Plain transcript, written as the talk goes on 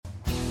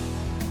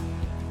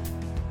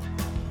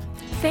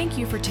Thank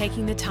you for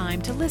taking the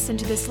time to listen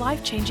to this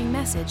life-changing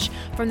message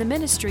from the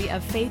ministry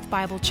of Faith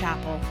Bible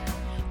Chapel.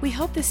 We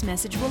hope this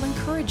message will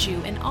encourage you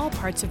in all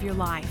parts of your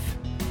life.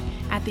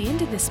 At the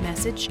end of this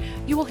message,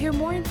 you will hear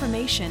more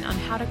information on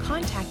how to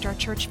contact our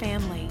church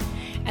family,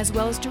 as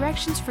well as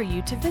directions for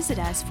you to visit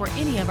us for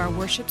any of our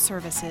worship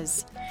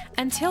services.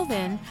 Until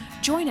then,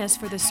 join us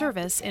for the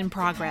service in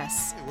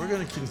progress. We're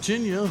going to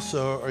continue,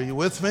 so are you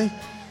with me?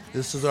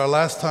 This is our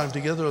last time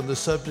together on the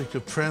subject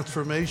of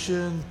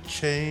transformation,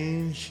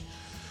 change,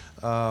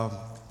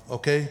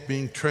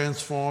 being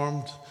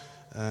transformed.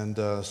 And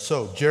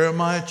so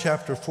Jeremiah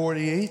chapter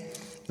 48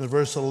 and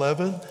verse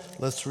 11,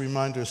 let's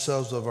remind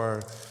ourselves of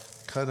our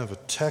kind of a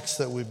text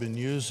that we've been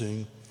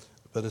using,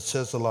 but it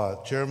says a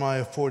lot.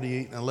 Jeremiah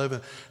 48 and 11.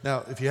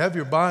 Now, if you have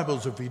your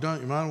Bibles, if you don't,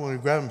 you might want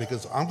to grab them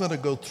because I'm going to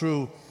go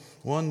through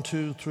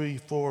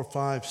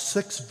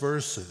 6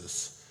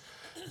 verses,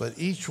 but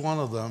each one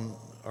of them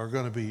are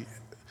going to be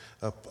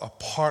a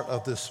part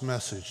of this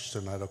message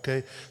tonight,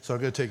 okay? So I'm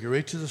going to take you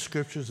right to the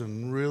scriptures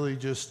and really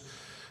just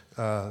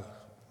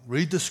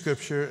read the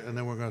scripture, and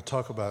then we're going to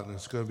talk about it, and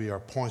it's going to be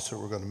our points that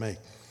we're going to make.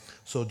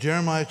 So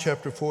Jeremiah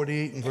chapter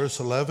 48 and verse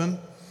 11,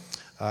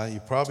 you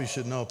probably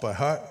should know it by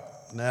heart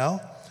now,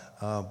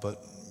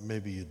 but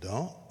maybe you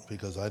don't,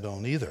 because I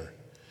don't either.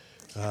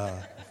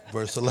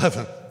 Verse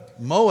 11,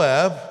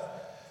 Moab,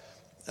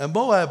 and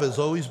Moab has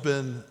always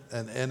been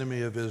an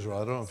enemy of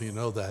Israel. I don't know if you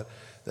know that.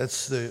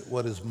 That's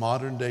what is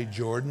modern-day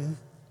Jordan.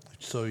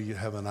 So you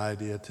have an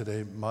idea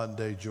today,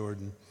 modern-day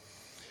Jordan.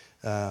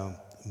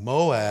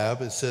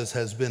 Moab, it says,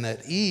 has been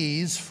at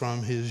ease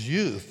from his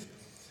youth.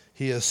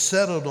 He has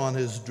settled on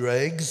his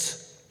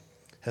dregs,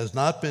 has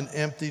not been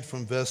emptied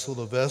from vessel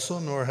to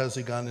vessel, nor has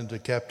he gone into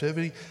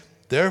captivity.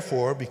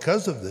 Therefore,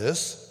 because of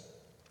this,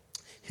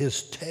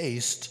 his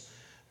taste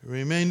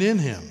remained in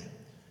him,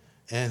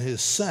 and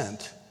his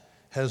scent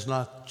has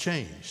not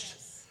changed.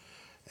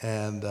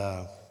 And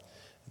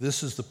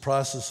this is the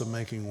process of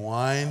making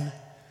wine.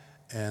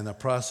 And the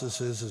process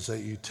is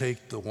that you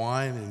take the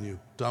wine and you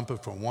dump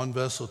it from one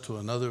vessel to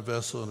another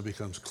vessel, and it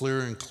becomes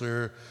clearer and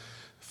clearer,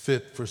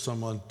 fit for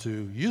someone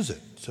to use it,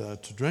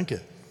 to drink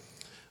it.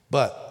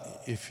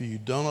 But if you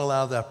don't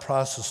allow that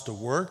process to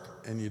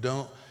work and you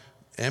don't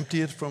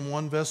empty it from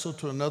one vessel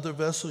to another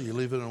vessel, you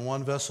leave it in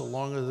one vessel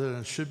longer than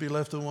it should be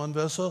left in one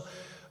vessel,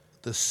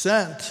 the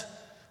scent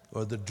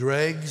or the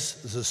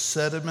dregs, the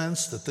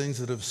sediments, the things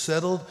that have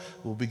settled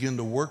will begin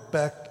to work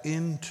back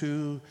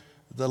into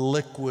the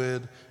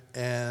liquid,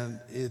 and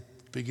it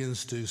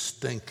begins to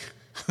stink.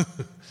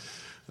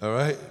 All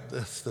right?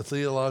 That's the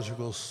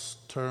theological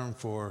term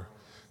for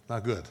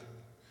not good.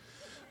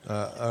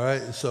 All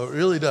right? So it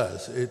really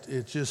does.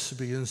 It just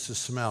begins to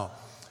smell.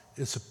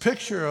 It's a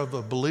picture of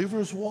a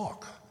believer's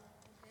walk.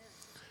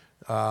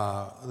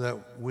 That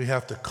we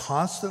have to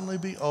constantly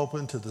be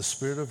open to the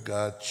Spirit of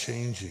God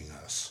changing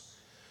us,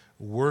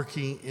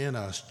 working in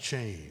us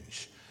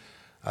change.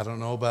 I don't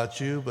know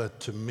about you, but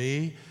to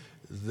me,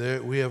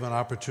 we have an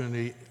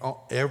opportunity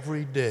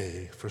every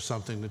day for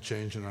something to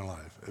change in our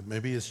life.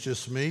 Maybe it's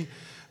just me,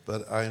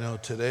 but I know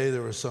today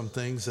there were some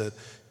things that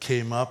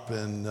came up,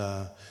 and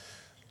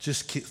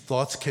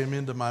thoughts came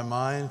into my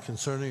mind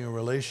concerning a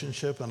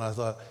relationship, and I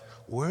thought,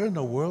 where in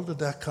the world did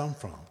that come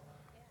from?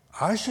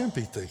 I shouldn't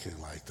be thinking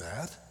like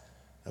that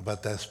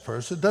about this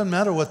person. It doesn't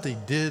matter what they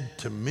did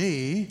to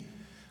me.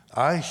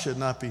 I should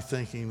not be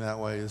thinking that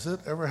way. Has it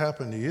ever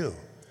happened to you?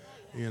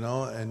 You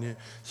know,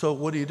 so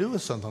what do you do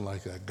with something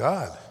like that?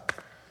 God,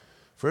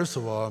 first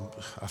of all,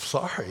 I'm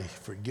sorry,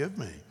 forgive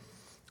me.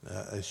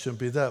 It shouldn't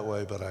be that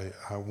way, but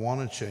I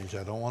want to change.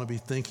 I don't want to be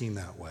thinking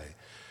that way.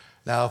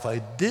 Now, if I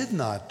did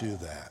not do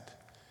that,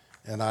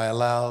 and I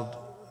allowed,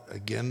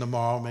 again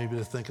tomorrow, maybe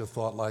to think a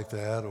thought like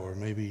that, or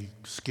maybe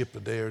skip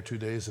a day or 2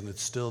 days and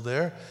it's still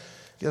there,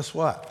 guess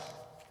what?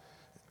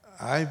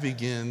 I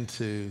begin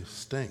to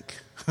stink.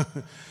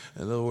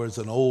 In other words,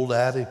 old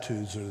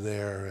attitudes are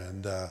there,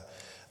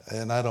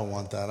 and I don't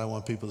want that. I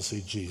want people to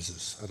see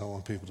Jesus. I don't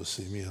want people to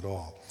see me at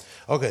all.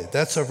 Okay,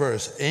 that's our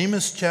verse.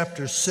 Amos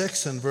chapter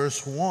 6 and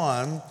verse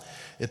 1,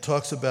 it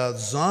talks about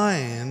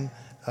Zion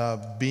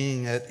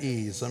being at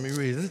ease. Let me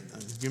read it.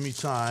 Give me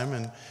time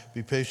and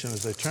be patient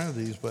as I turn to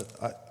these,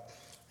 but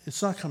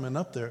it's not coming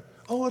up there.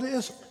 Oh, it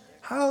is.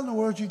 How in the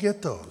world did you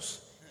get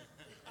those?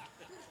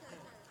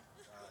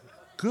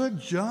 Good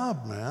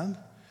job, man.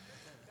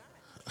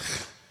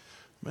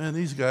 Man,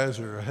 these guys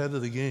are ahead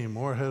of the game,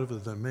 more ahead of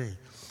it than me.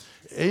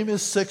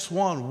 Amos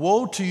 6:1,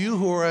 woe to you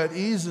who are at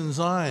ease in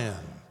Zion.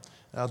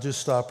 I'll just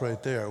stop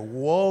right there.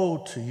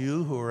 Woe to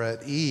you who are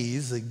at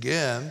ease,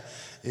 again,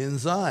 in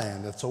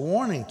Zion. That's a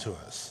warning to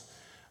us.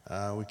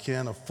 We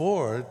can't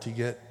afford to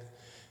get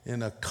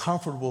in a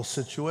comfortable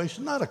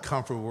situation. Not a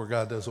comfortable where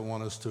God doesn't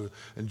want us to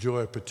enjoy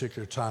a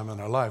particular time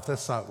in our life.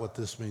 That's not what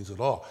this means at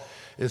all.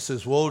 It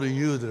says, woe to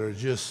you that are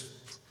just,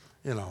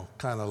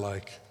 kind of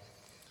like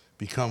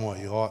become what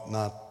you ought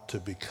not to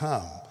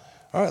become.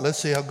 All right, let's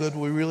see how good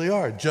we really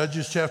are.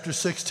 Judges chapter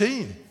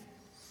 16.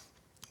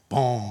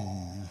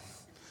 Boom.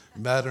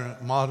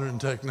 Modern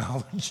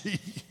technology.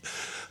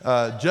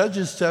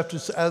 Judges chapter,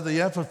 out of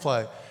the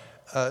Amplified.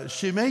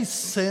 she made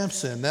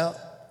Samson. Now,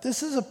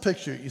 this is a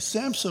picture.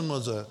 Samson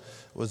was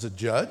a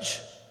judge,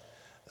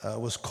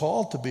 was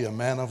called to be a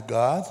man of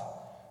God,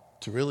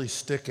 to really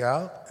stick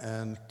out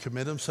and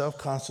commit himself,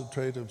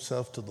 concentrate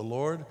himself to the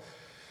Lord.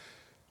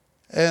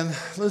 And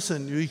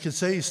listen, you could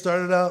say he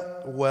started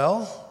out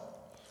well,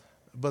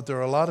 but there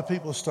are a lot of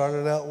people who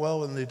started out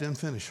well and they didn't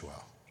finish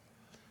well.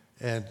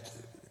 And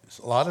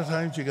a lot of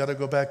times you got to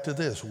go back to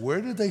this. Where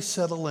did they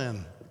settle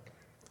in?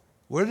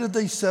 Where did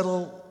they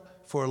settle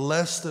for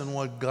less than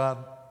what God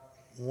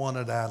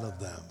wanted out of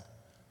them?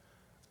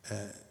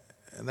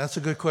 And that's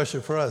a good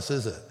question for us,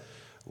 is it?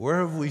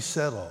 Where have we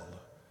settled?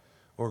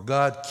 Or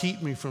God,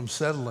 keep me from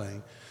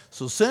settling.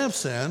 So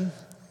Samson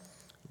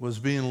was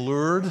being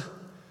lured.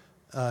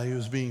 He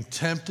was being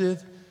tempted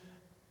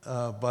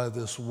by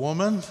this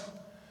woman.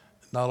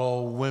 Not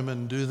all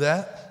women do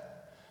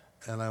that,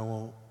 and I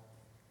won't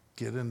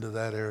get into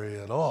that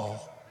area at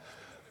all.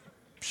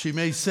 She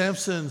made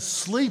Samson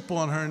sleep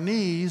on her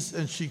knees,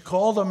 and she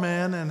called a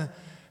man and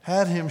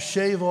had him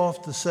shave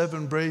off the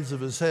 7 braids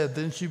of his head.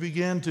 Then she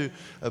began to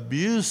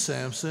abuse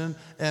Samson,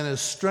 and his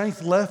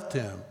strength left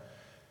him.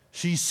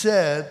 She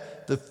said,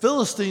 "The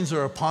Philistines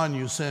are upon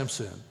you,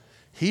 Samson."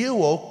 He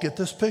awoke, get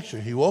this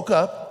picture, he woke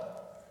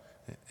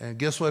up, and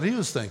guess what he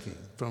was thinking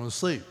from his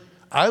sleep?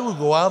 I will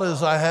go out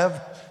as I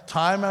have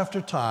time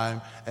after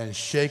time and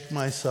shake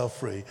myself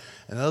free.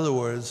 In other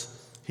words,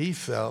 he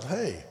felt,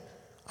 hey,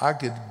 I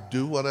could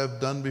do what I've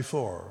done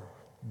before,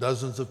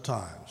 dozens of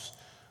times.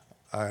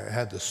 I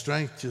had the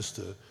strength just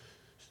to,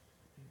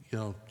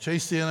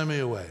 chase the enemy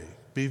away,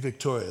 be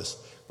victorious.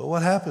 But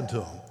what happened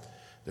to him?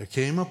 There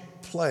came a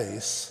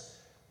place,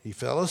 he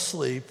fell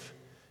asleep,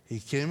 he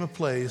came a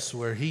place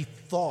where he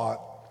thought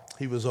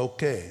he was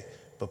okay.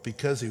 But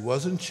because he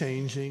wasn't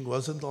changing,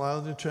 wasn't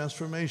allowing the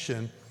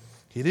transformation,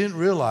 he didn't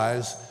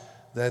realize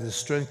that his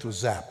strength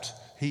was zapped.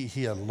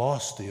 He had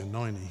lost the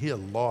anointing. He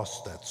had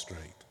lost that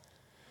strength.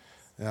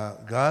 Now,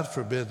 God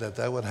forbid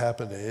that would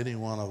happen to any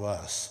one of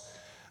us,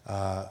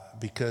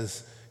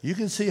 because you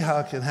can see how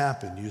it can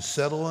happen. You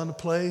settle in a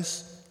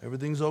place,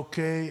 everything's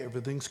okay,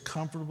 everything's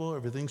comfortable,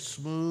 everything's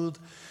smooth,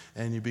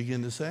 and you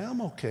begin to say,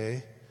 I'm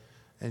okay,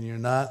 and you're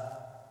not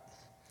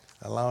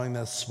allowing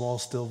that small,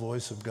 still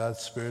voice of God's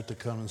Spirit to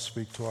come and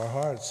speak to our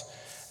hearts.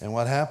 And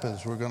what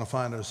happens? We're going to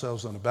find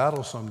ourselves in a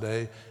battle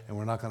someday, and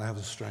we're not going to have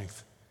the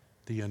strength.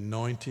 The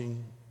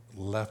anointing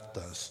left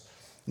us.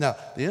 Now,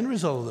 the end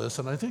result of this,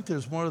 and I think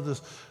there's more of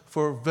this,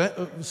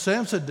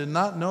 Samson did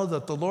not know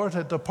that the Lord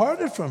had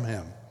departed from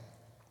him.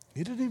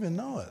 He didn't even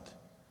know it.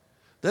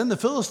 Then the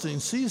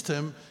Philistines seized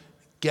him,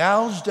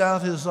 gouged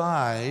out his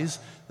eyes.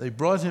 They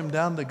brought him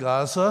down to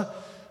Gaza.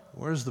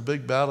 Where's the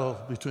big battle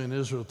between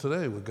Israel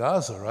today? With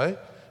Gaza, right?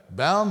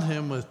 Bound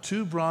him with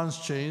 2 bronze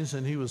chains,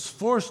 and he was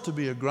forced to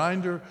be a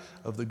grinder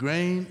of the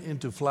grain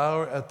into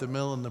flour at the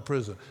mill in the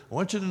prison. I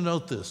want you to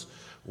note this.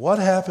 What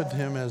happened to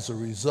him as a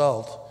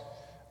result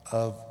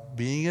of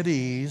being at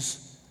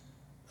ease,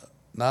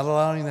 not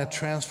allowing that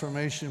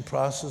transformation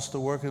process to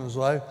work in his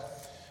life?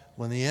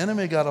 When the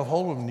enemy got a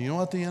hold of him, you know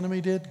what the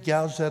enemy did?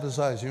 Gouged out his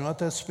eyes. You know what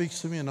that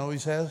speaks to me and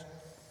always has?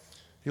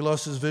 He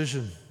lost his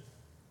vision.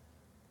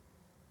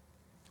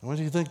 What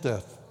do you think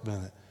that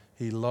meant?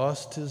 He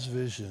lost his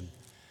vision.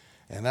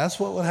 And that's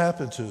what would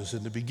happen to us.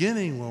 In the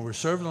beginning, when we're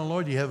serving the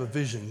Lord, you have a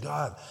vision.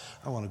 God,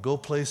 I want to go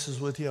places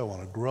with you. I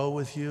want to grow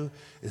with you.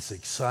 It's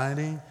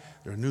exciting.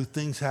 There are new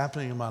things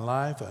happening in my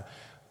life.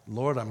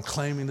 Lord, I'm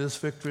claiming this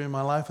victory in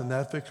my life and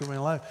that victory in my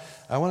life.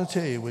 I want to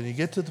tell you, when you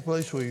get to the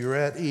place where you're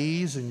at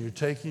ease and you're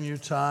taking your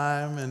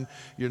time and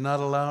you're not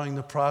allowing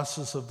the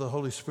process of the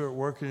Holy Spirit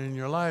working in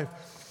your life,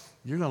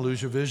 you're going to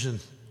lose your vision.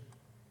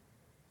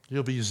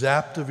 You'll be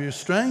zapped of your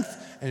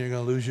strength, and you're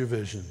going to lose your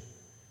vision.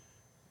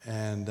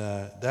 And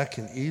that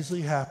can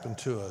easily happen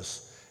to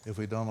us if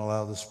we don't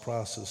allow this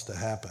process to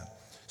happen.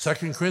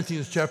 2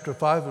 Corinthians chapter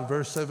 5 and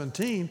verse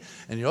 17,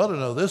 and you ought to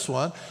know this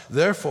one.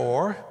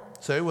 Therefore,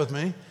 say it with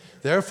me,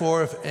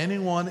 therefore, if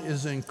anyone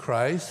is in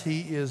Christ,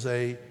 he is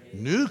a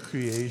new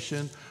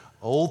creation.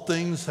 Old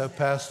things have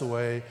passed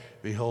away.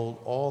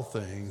 Behold, all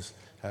things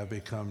have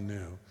become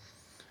new.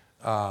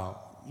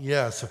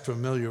 Yeah, it's a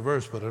familiar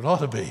verse, but it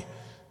ought to be.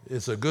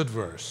 It's a good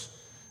verse.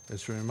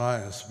 It's to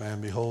remind us,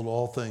 man, behold,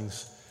 all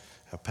things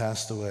have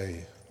passed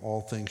away.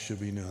 All things should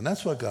be new. And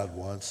that's what God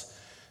wants.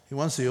 He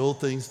wants the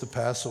old things to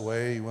pass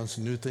away. He wants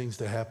new things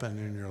to happen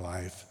in your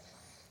life.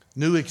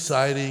 New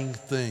exciting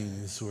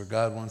things where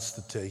God wants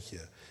to take you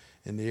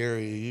in the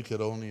area you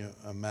could only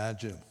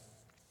imagine.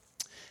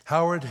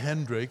 Howard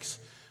Hendricks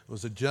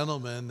was a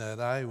gentleman that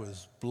I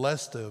was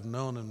blessed to have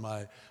known in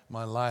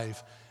my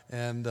life.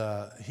 And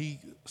he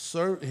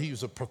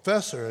was a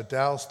professor at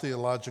Dallas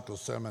Theological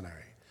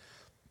Seminary.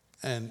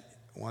 And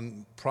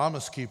when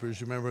Promise Keepers,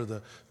 you remember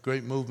the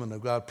great movement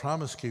of God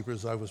Promise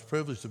Keepers, I was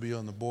privileged to be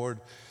on the board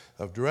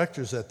of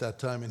directors at that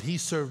time, and he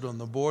served on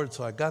the board,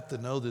 so I got to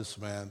know this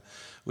man,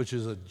 which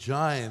is a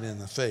giant in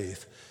the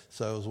faith.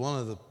 So it was one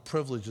of the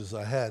privileges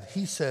I had.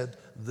 He said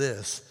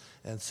this,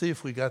 and see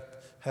if we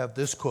have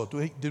this quote.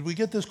 Did we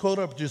get this quote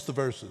up, just the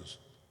verses?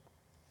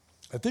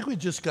 I think we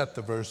just got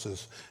the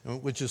verses,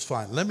 which is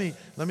fine. Let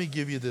me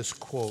give you this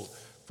quote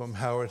from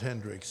Howard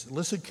Hendricks.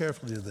 Listen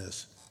carefully to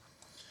this.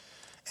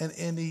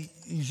 And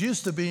he's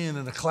used to being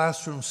in a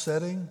classroom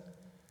setting,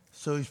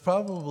 so he's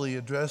probably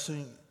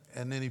addressing,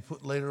 and then he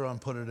later on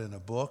put it in a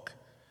book.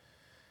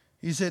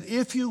 He said,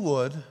 if you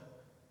would,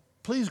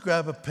 please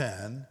grab a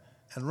pen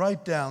and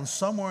write down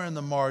somewhere in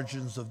the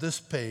margins of this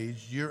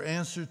page your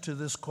answer to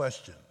this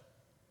question.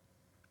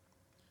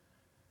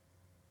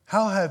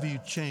 How have you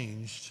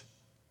changed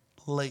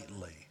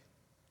lately?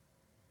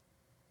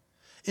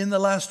 In the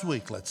last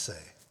week, let's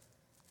say,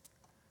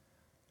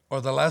 or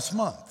the last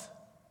month.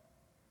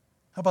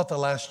 How about the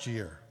last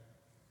year?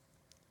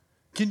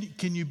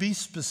 Can you be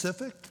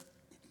specific?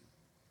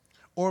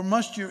 Or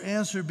must your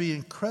answer be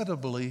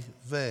incredibly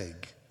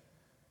vague?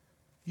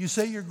 You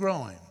say you're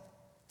growing.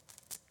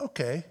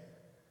 Okay.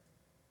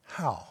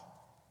 How?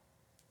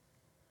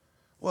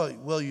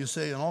 Well, you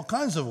say in all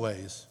kinds of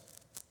ways.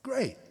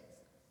 Great.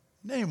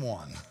 Name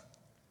one.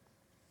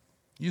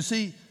 You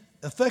see,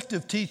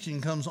 effective teaching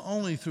comes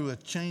only through a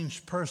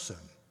changed person.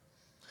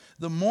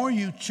 The more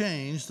you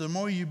change, the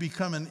more you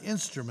become an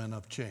instrument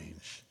of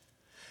change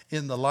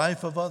in the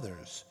life of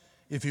others.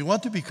 If you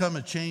want to become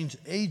a change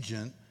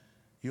agent,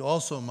 you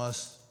also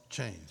must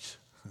change.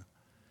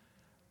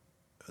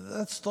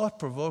 That's a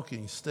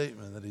thought-provoking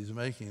statement that he's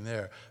making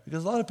there.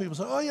 Because a lot of people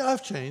say, oh, yeah,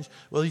 I've changed.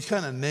 Well, he's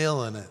kind of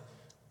nailing it.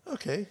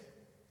 Okay,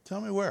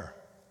 tell me where.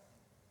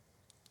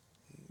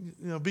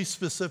 Be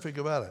specific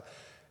about it.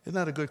 Isn't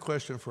that a good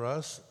question for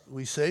us?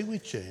 We say we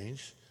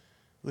changed.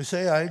 We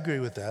say, I agree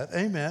with that.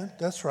 Amen,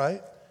 that's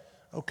right.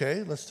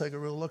 Okay, let's take a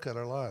real look at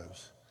our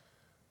lives.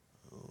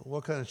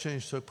 What kind of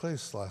change took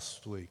place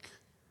last week?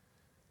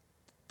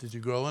 Did you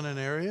grow in an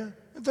area?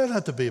 It doesn't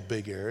have to be a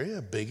big area,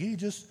 a biggie,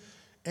 just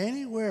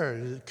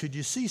anywhere. Could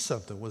you see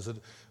something? Was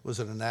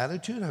it an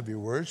attitude? Have your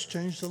words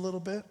changed a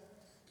little bit?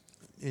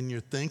 In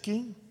your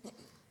thinking,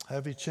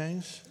 have you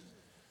changed?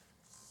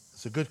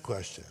 It's a good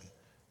question.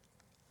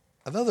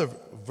 Another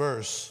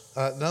verse,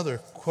 another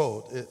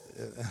quote, and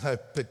I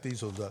picked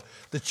these ones up.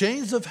 The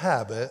chains of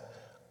habit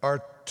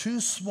are too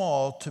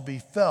small to be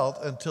felt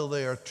until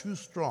they are too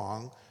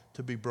strong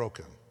to be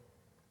broken.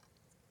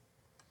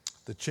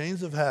 The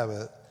chains of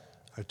habit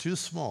are too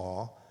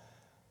small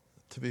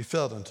to be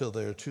felt until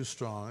they are too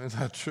strong. Isn't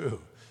that true?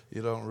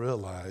 You don't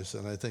realize,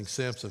 and I think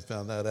Samson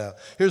found that out.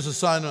 Here's a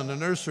sign on the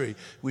nursery.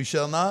 We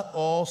shall not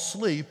all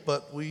sleep,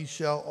 but we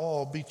shall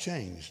all be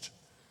changed.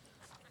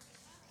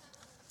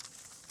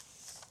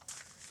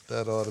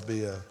 That ought to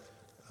be a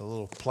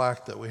little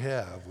plaque that we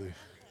have. We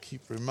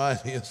keep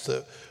reminding us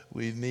that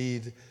we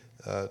need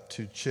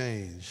to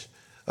change.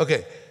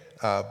 Okay,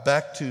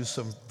 back to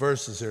some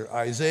verses here.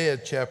 Isaiah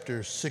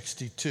chapter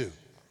 62.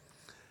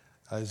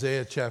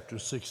 Isaiah chapter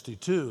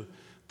 62.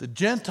 The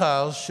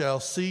Gentiles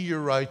shall see your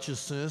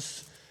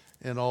righteousness,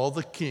 and all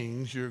the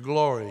kings your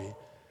glory.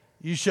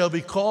 You shall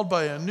be called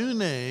by a new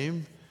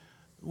name,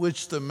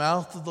 which the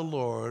mouth of the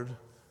Lord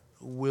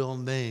will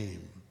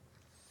name.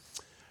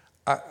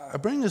 I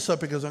bring this up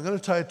because I'm going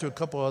to tie it to a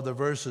couple other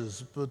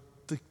verses, but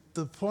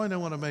the point I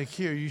want to make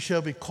here, you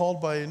shall be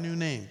called by a new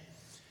name.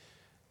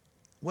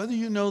 Whether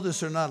you know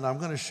this or not, and I'm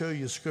going to show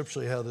you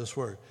scripturally how this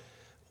works,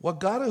 what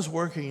God is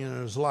working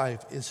in his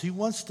life is he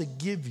wants to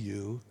give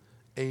you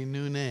a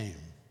new name.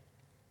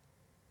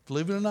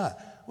 Believe it or not.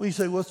 Well, you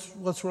say,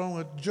 what's wrong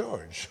with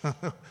George?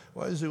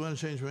 Why does he want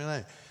to change my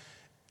name?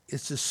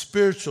 It's a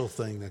spiritual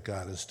thing that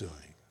God is doing.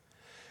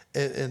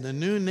 And the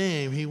new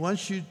name, he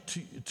wants you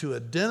to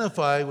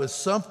identify with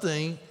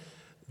something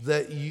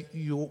that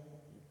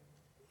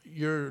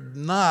you're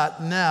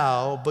not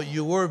now, but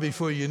you were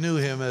before you knew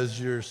him as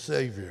your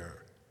Savior.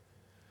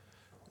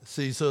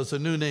 See, so it's a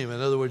new name. In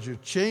other words, you're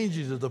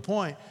changing to the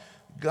point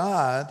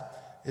God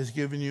is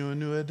giving you a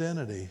new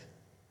identity.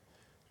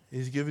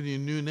 He's giving you a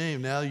new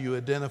name. Now you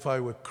identify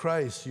with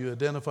Christ. You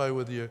identify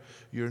with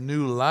your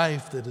new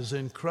life that is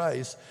in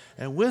Christ.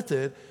 And with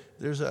it,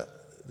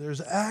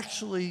 there's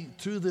actually,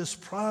 through this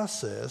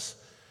process,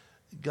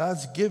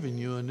 God's giving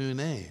you a new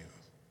name.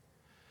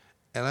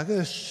 And I'm going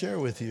to share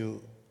with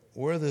you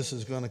where this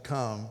is going to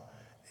come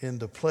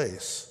into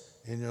place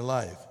in your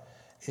life.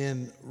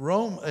 In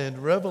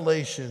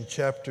Revelation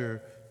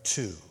chapter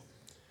 2,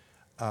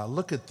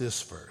 look at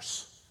this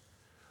verse.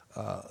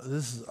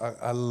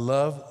 I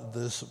love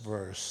this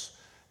verse,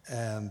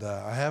 and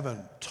I haven't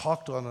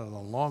talked on it in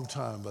a long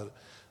time, but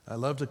I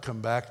love to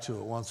come back to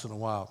it once in a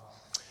while.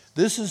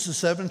 This is the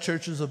 7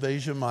 churches of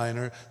Asia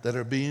Minor that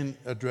are being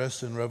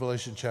addressed in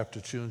Revelation chapter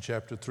 2 and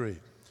chapter 3.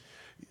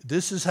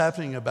 This is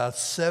happening about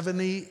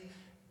 70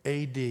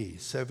 AD,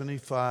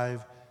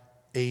 75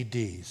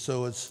 AD.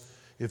 So it's,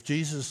 if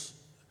Jesus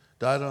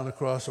died on the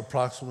cross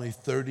approximately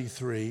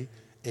 33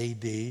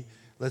 AD,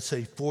 let's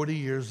say 40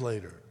 years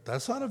later.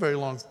 That's not a very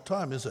long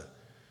time, is it?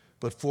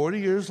 But 40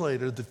 years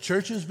later, the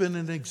church has been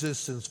in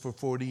existence for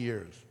 40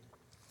 years.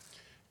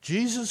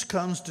 Jesus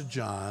comes to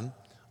John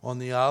on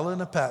the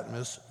island of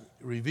Patmos,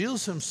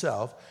 reveals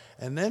himself,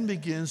 and then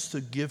begins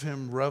to give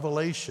him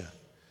revelation,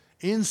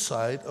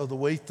 insight of the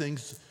way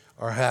things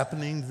are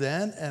happening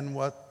then and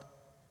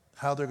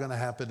how they're going to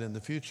happen in the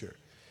future.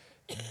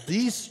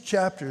 These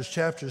chapters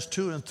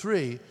 2 and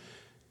 3,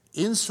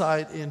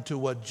 insight into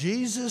what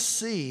Jesus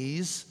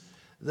sees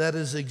that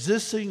is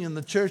existing in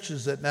the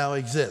churches that now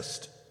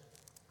exist.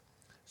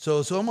 So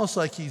it's almost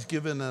like he's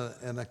given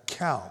an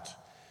account.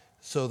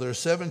 So there are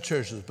 7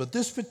 churches, but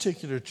this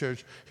particular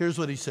church, here's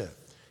what he said.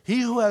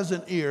 He who has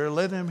an ear,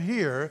 let him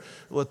hear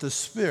what the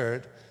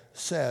Spirit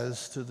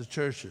says to the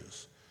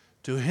churches.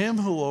 To him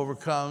who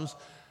overcomes,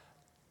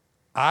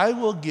 I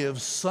will give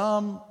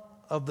some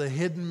of the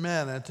hidden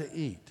manna to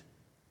eat.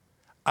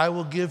 I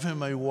will give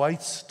him a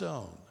white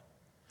stone,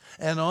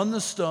 and on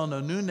the stone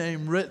a new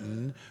name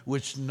written,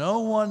 which no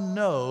one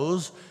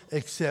knows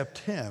except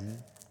him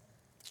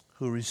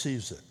who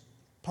receives it.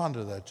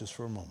 Ponder that just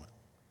for a moment.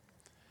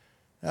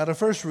 Now, the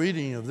first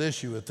reading of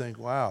this, you would think,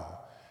 wow,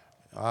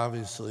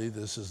 obviously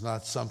this is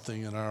not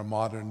something in our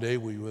modern day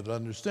we would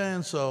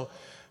understand, so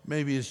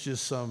maybe it's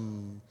just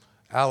some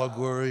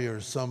allegory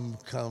or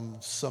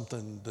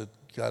something that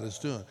God is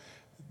doing.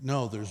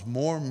 No, there's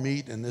more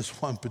meat in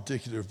this one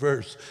particular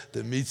verse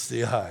than meets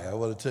the eye. I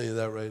want to tell you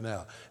that right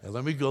now. And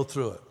let me go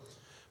through it.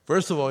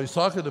 First of all, he's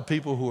talking to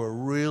people who are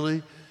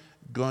really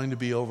going to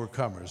be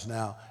overcomers.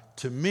 Now,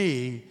 to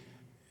me,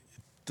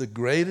 the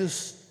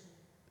greatest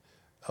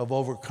of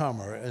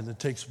overcomer, and it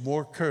takes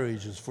more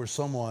courage, is for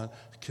someone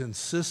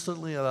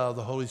consistently allow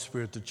the Holy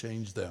Spirit to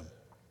change them.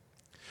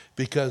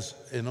 Because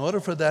in order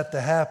for that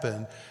to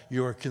happen,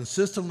 you are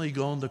consistently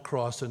going to the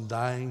cross and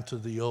dying to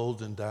the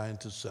old and dying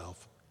to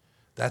self.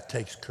 That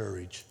takes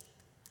courage.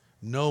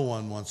 No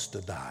one wants to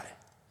die.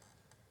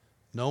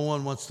 No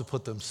one wants to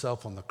put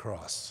themselves on the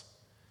cross.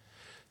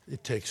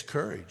 It takes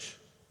courage.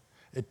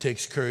 It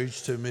takes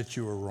courage to admit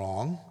you were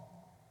wrong,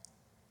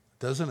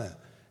 doesn't it?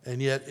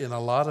 And yet, in a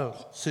lot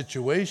of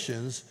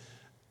situations,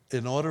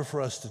 in order for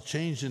us to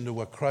change into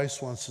what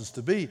Christ wants us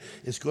to be,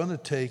 it's going to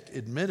take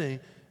admitting,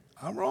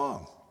 I'm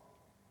wrong.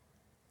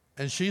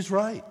 And she's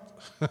right.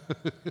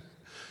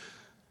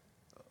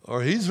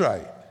 Or he's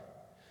right.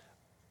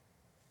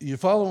 You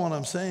follow what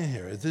I'm saying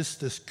here?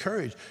 This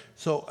courage.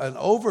 So an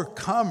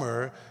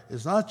overcomer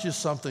is not just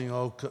something,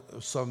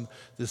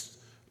 this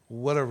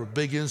whatever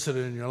big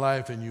incident in your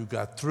life and you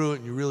got through it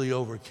and you really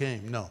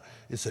overcame. No,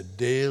 it's a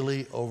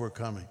daily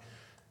overcoming.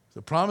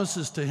 The promise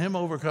is to him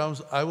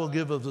overcomes, I will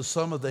give of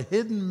some of the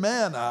hidden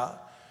manna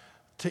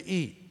to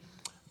eat.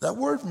 That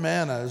word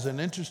manna is an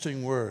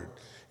interesting word.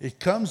 It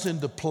comes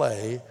into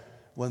play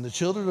when the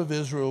children of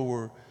Israel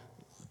were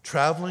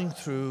traveling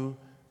through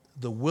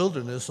the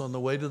wilderness on the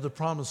way to the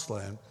promised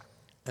land,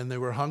 and they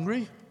were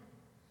hungry.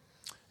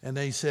 And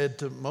they said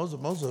to Moses,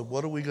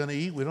 what are we going to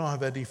eat? We don't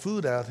have any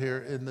food out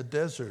here in the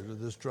desert or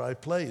this dry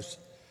place.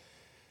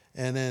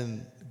 And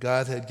then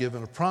God had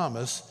given a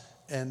promise.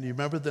 And you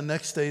remember the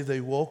next day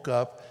they woke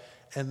up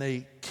and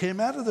they came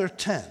out of their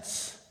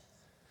tents.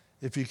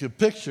 If you could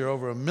picture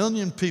over 1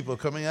 million people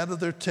coming out of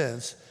their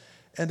tents,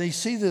 and they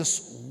see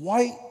this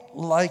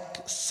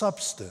white-like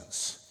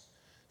substance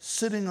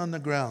sitting on the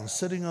ground,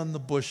 sitting on the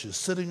bushes,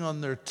 sitting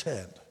on their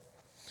tent.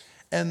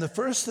 And the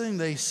first thing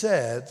they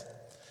said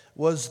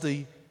was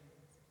the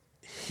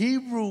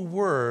Hebrew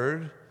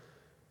word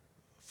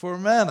for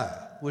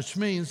manna, which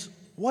means,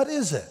 what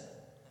is it?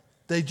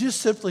 They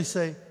just simply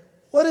say,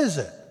 what is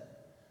it?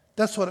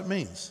 That's what it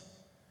means.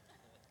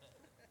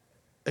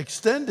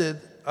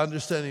 Extended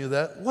understanding of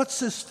that, what's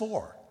this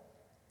for?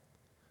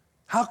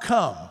 How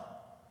come?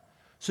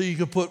 So you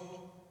could put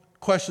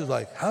questions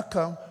like, how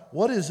come?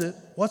 What is it?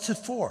 What's it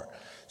for?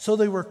 So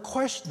they were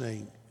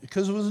questioning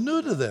because it was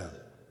new to them.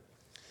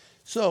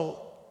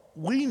 So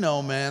we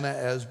know manna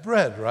as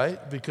bread,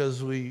 right?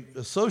 Because we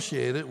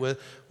associate it with,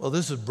 well,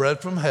 this is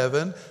bread from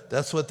heaven.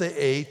 That's what they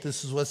ate.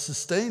 This is what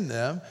sustained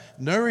them,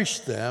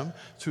 nourished them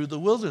through the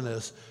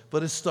wilderness.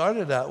 But it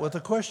started out with a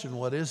question,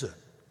 what is it?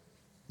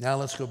 Now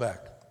let's go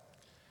back.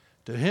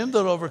 To him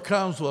that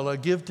overcomes will I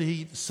give to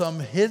eat some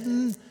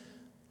hidden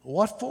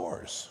what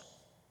fors?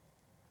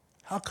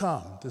 How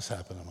come this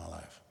happened in my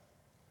life?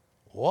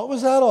 What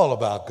was that all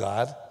about,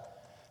 God?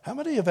 How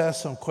many have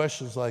asked some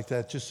questions like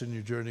that just in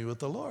your journey with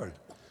the Lord?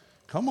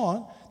 Come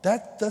on.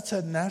 That's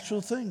a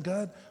natural thing.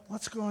 God,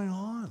 what's going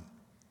on?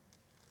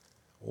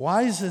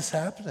 Why is this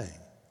happening?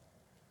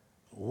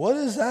 What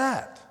is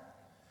that?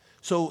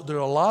 So there are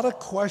a lot of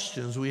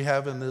questions we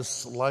have in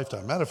this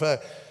lifetime. Matter of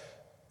fact,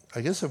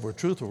 I guess if we're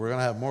truthful, we're going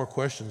to have more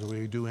questions than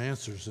we do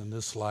answers in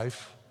this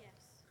life. Yes.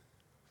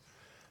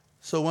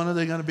 So when are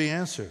they going to be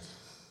answered?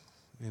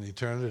 In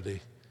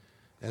eternity.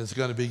 And it's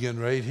going to begin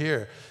right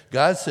here.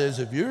 God says,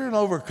 if you're an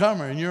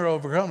overcomer and you're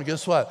overcoming,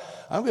 guess what?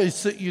 I'm going to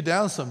sit you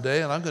down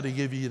someday and I'm going to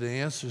give you the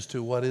answers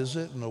to what is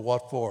it and the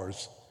what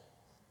fors.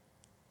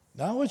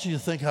 Now I want you to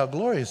think, how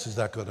glorious is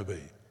that going to be?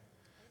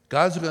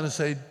 God's going to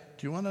say, do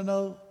you want to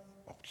know?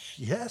 Oh,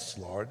 yes,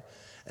 Lord.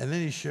 And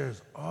then he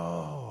shares,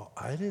 oh,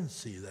 I didn't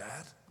see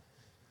that.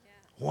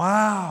 Yeah.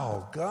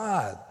 Wow,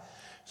 God.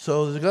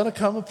 So there's going to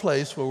come a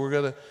place where we're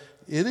going to,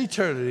 in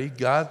eternity,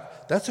 God,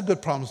 that's a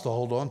good promise to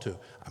hold on to.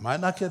 I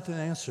might not get the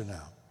answer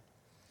now.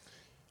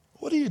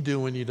 What do you do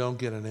when you don't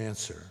get an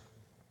answer?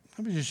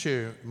 Let me just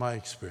share my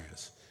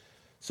experience.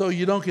 So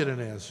you don't get an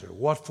answer.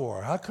 What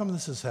for? How come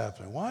this is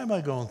happening? Why am I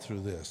going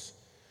through this?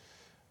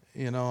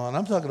 And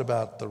I'm talking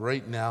about the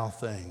right now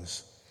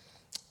things.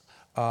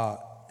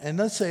 And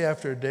let's say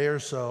after a day or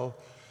so,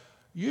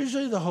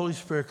 usually the Holy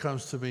Spirit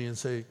comes to me and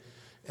say,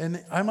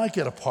 and I might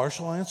get a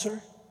partial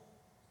answer,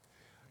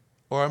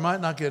 or I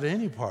might not get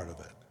any part of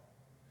it.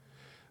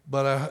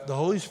 But the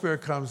Holy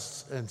Spirit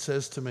comes and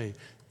says to me,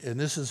 and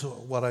this is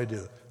what I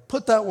do,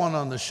 put that one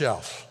on the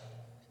shelf.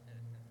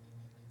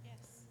 Yes.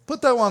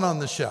 Put that one on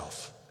the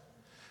shelf.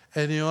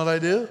 And you know what I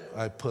do?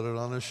 I put it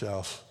on the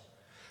shelf.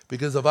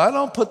 Because if I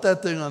don't put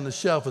that thing on the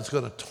shelf, it's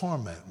going to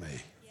torment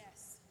me.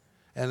 Yes.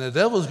 And the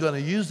devil's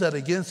going to use that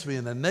against me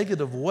in a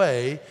negative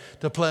way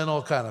to plant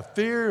all kind of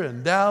fear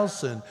and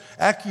doubts and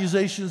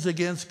accusations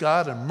against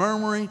God and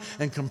murmuring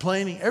and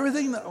complaining.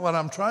 Everything what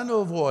I'm trying to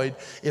avoid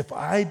if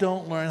I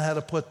don't learn how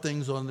to put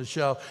things on the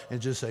shelf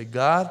and just say,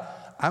 God,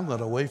 I'm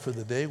going to wait for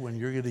the day when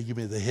you're going to give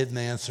me the hidden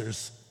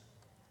answers.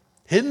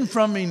 Hidden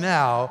from me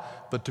now,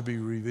 but to be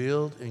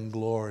revealed in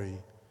glory.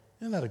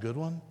 Isn't that a good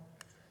one?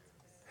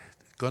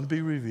 Going to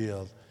be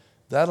revealed.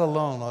 That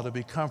alone ought to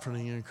be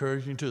comforting and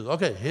encouraging too.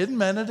 Okay, hidden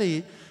men at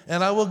eat,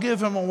 and I will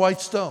give him a white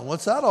stone.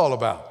 What's that all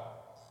about?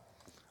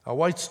 A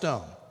white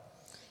stone.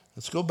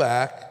 Let's go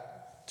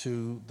back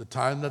to the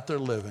time that they're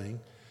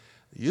living.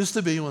 It used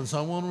to be when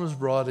someone was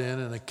brought in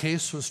and a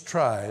case was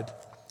tried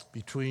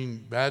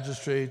between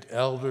magistrate,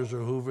 elders,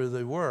 or whoever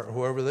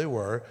they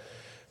were,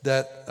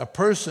 that a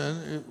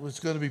person was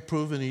going to be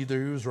proven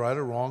either he was right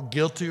or wrong,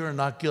 guilty or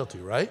not guilty,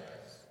 right?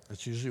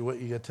 That's usually what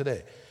you get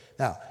today.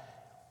 Now,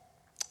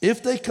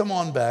 if they come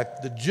on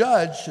back, the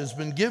judge has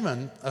been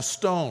given a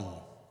stone.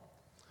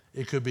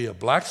 It could be a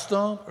black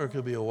stone or it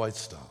could be a white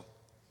stone.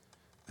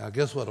 Now,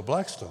 guess what a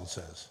black stone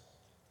says?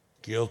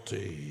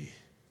 Guilty.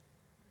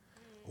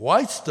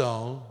 White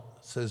stone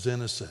says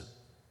innocent.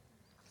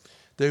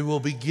 They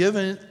will be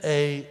given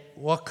a,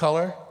 what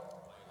color?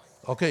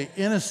 Okay,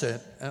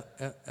 innocent.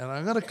 And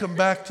I'm going to come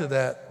back to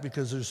that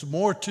because there's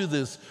more to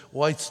this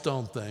white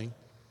stone thing.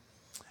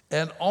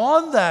 And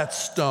on that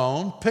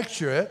stone,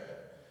 picture it,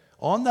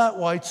 on that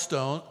white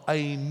stone,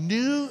 a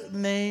new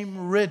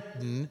name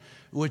written,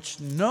 which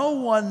no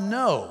one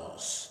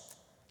knows,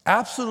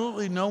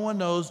 absolutely no one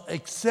knows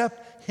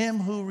except him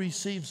who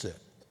receives it.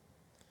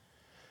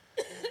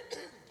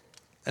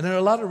 And there are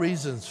a lot of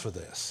reasons for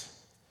this.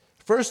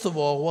 First of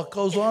all, what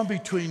goes on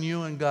between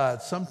you and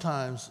God,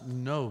 sometimes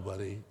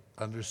nobody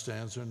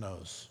understands or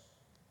knows.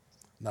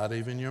 Not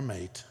even your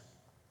mate.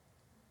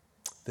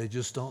 They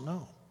just don't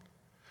know.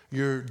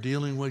 You're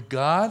dealing with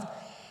God,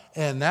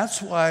 and that's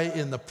why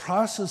in the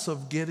process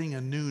of getting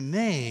a new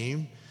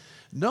name,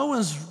 no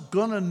one's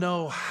going to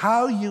know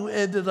how you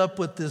ended up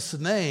with this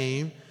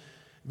name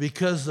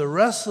because the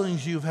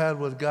wrestlings you've had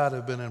with God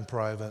have been in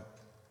private.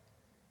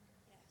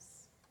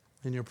 Yes.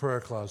 In your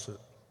prayer closet.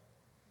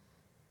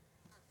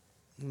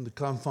 In the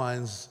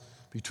confines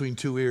between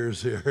two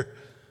ears here,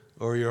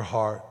 or your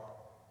heart.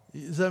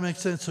 Does that make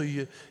sense? So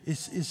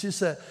it's just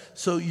that.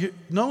 So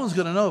no one's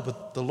going to know it,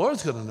 but the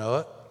Lord's going to know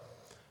it.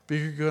 But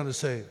you're going to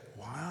say,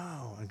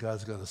 wow, and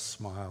God's going to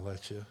smile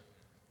at you.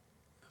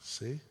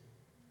 See?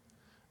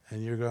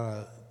 And you're going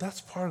to,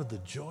 that's part of the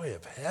joy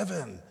of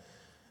heaven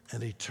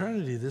and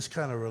eternity, this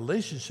kind of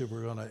relationship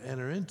we're going to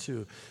enter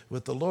into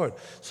with the Lord.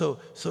 So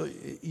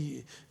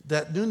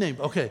that new name,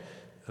 okay,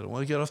 I don't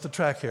want to get off the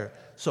track here.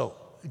 So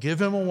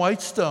give him a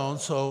white stone.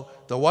 So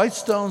the white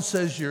stone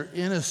says you're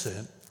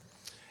innocent.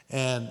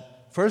 And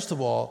first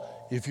of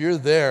all, if you're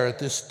there at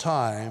this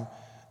time,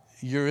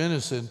 you're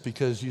innocent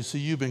because you see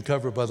you've been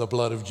covered by the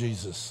blood of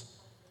Jesus.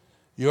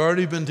 You've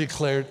already been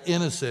declared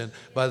innocent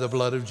by the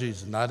blood of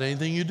Jesus. Not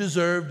anything you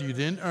deserved, you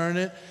didn't earn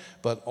it,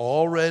 but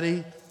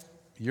already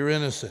you're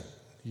innocent.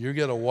 You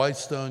get a white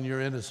stone,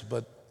 you're innocent.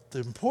 But the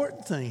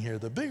important thing here,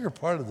 the bigger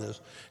part of this,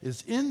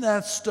 is in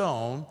that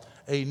stone,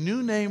 a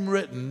new name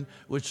written,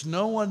 which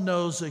no one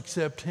knows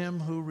except him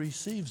who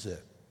receives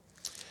it.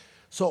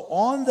 So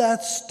on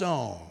that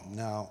stone,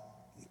 now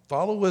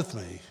follow with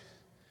me.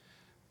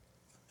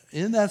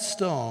 In that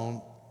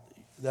stone,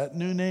 that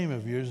new name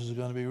of yours is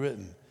going to be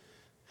written.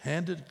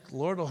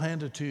 Lord will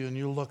hand it to you and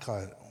you'll look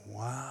at it.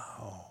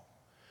 Wow.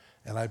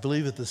 And I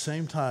believe at the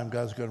same time,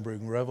 God's going to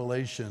bring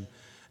revelation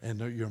and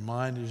your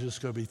mind is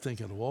just going to be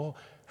thinking, well,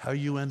 how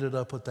you ended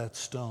up with that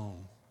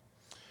stone.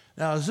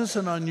 Now, is this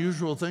an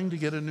unusual thing to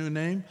get a new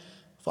name?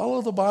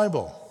 Follow the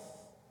Bible.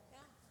 Yeah,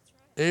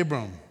 that's right.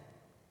 Abram,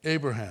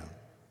 Abraham,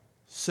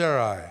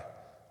 Sarai,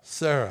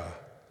 Sarah.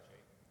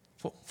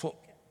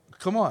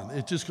 Come on,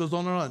 it just goes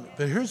on and on.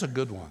 But here's a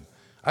good one.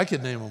 I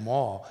could name them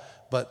all,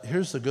 but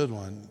here's the good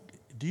one.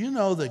 Do you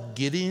know that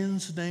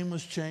Gideon's name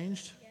was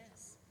changed?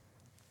 Yes.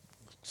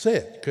 Say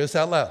it, Chris,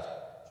 out loud.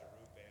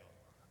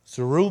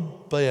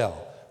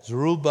 Zerubbabel.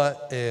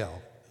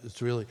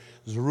 It's really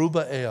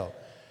Zerubbabel.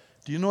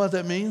 Do you know what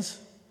that means?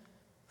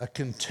 A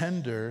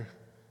contender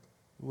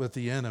with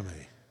the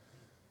enemy.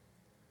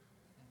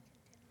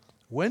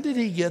 When did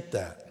he get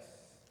that?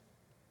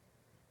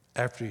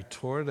 After he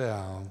tore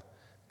down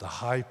the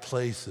high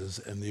places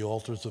and the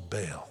altars of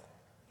Baal.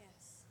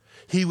 Yes.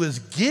 He was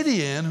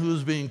Gideon, who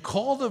was being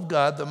called of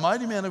God, the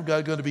mighty man of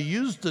God, going to be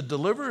used to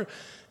deliver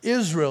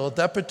Israel at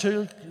that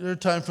particular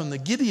time from the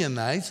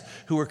Gideonites,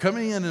 who were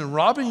coming in and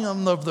robbing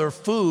them of their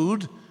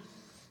food.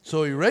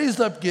 So he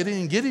raised up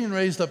Gideon. Gideon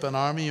raised up an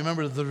army. You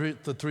remember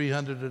the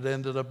 300 it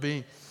ended up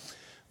being.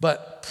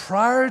 But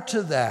prior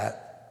to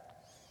that,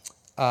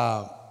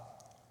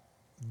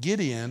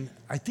 Gideon,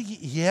 I think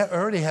he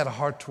already had a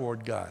heart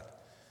toward God.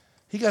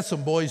 He got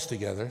some boys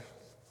together,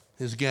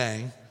 his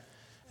gang,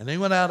 and they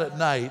went out at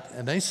night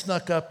and they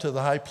snuck up to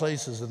the high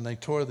places and they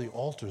tore the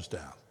altars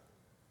down.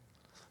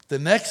 The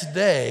next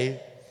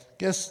day,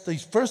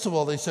 first of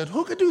all, they said,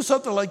 who could do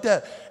something like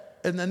that?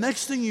 And the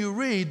next thing you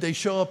read, they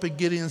show up at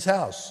Gideon's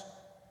house.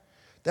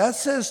 That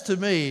says to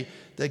me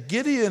that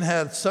Gideon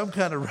had some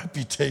kind of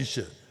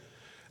reputation.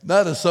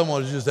 Not as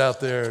someone who's just out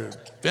there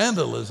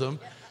vandalism,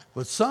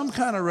 but some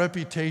kind of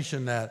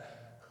reputation that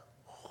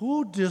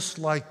who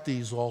disliked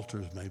these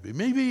altars maybe?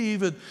 Maybe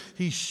even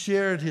he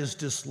shared his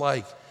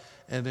dislike.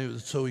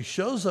 And so he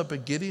shows up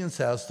at Gideon's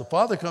house. The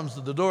father comes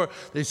to the door.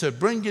 They said,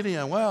 bring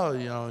Gideon. Well,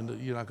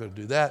 you're not going to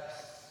do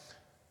that.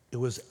 It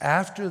was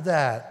after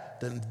that,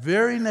 the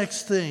very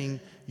next thing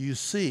you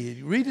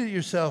see, read it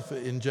yourself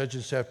in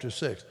Judges chapter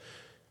 6.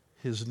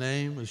 His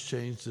name was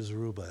changed to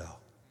Zerubbabel.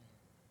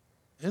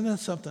 Isn't that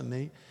something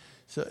neat?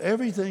 So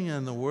everything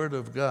in the Word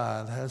of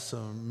God has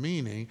some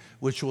meaning,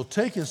 which will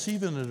take us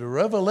even into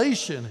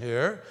Revelation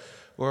here,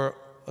 where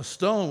a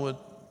stone would...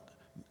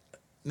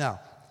 Now,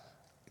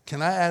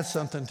 can I add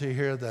something to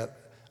here that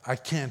I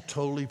can't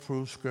totally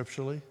prove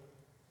scripturally?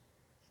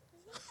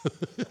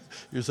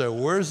 You say,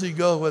 where's he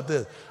going with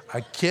this?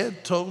 I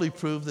can't totally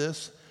prove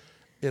this.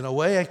 In a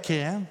way I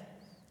can,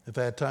 if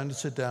I had time to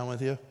sit down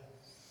with you.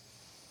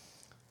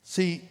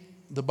 See,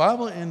 the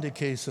Bible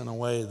indicates in a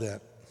way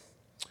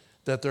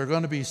that there are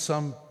going to be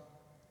some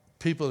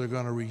people that are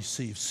going to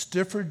receive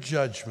stiffer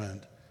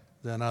judgment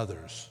than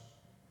others.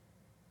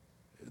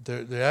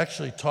 There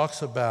actually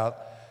talks about,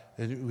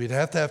 and we'd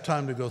have to have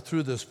time to go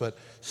through this, but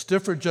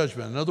stiffer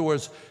judgment. In other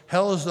words,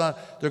 hell is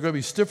not, there are going to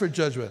be stiffer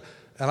judgment.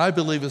 And I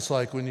believe it's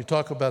like when you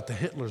talk about the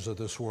Hitlers of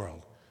this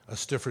world, a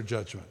stiffer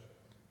judgment.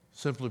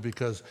 Simply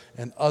because,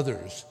 and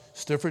others,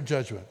 stiffer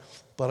judgment.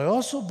 But I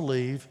also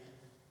believe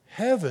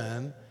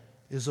heaven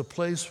is a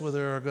place where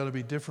there are going to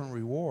be different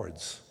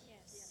rewards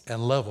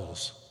and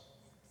levels.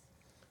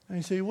 And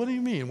you say, what do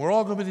you mean? We're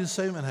all going to be the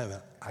same in heaven.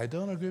 I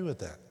don't agree with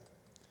that.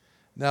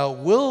 Now,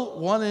 will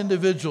one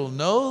individual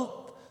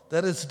know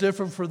that it's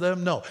different for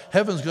them? No.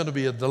 Heaven's going to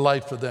be a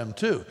delight for them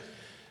too.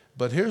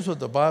 But here's what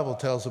the Bible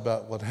tells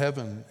about what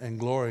heaven and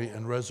glory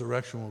and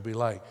resurrection will be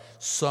like.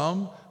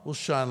 Some will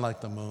shine like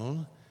the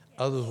moon.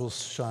 Others will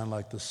shine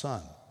like the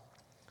sun.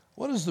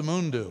 What does the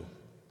moon do?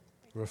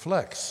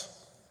 Reflects.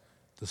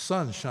 The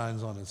sun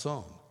shines on its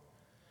own.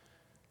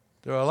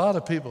 There are a lot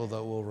of people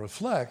that will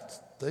reflect.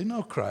 They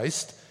know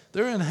Christ.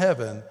 They're in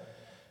heaven.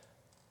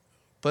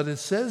 But it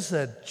says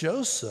that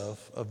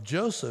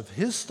Joseph,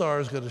 his star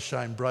is going to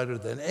shine brighter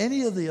than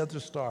any of the other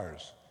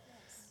stars.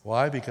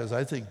 Why? Because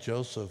I think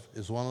Joseph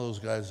is one of those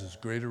guys that's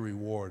greater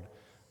reward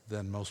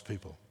than most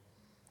people.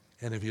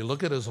 And if you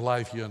look at his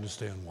life, you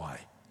understand why.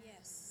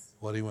 Yes.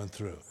 What he went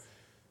through.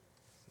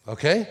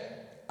 Okay?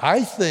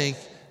 I think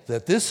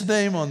that this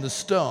name on the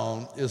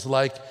stone is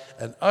like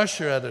an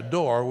usher at a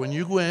door. When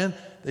you go in,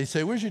 they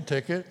say, where's your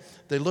ticket?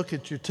 They look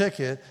at your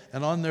ticket,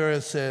 and on there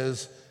it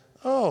says,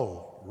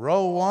 oh,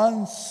 row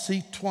 1,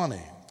 seat 20.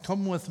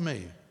 Come with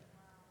me.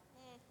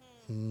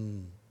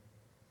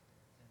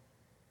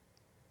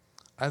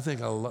 I think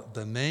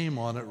the name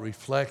on it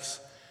reflects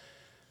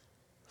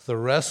the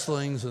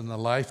wrestlings and the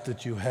life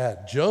that you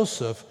had.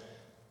 Joseph,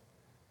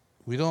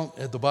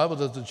 the Bible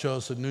doesn't show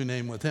us a new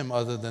name with him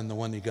other than the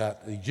one he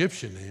got, the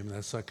Egyptian name.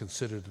 That's not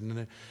considered a new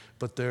name.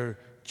 But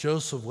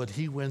Joseph, what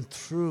he went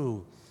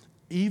through,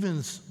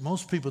 even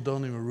most people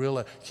don't even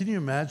realize. Can you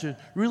imagine?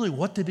 Really,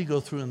 what did he go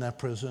through in that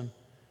prison,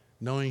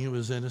 knowing he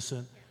was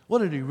innocent? What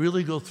did he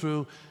really go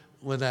through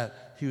when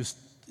he was,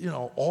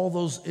 all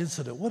those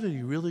incidents? What did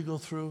he really go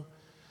through?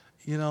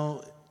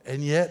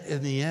 And yet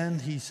in the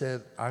end, he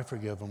said, I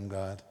forgive him,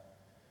 God.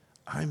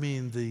 I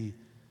mean, the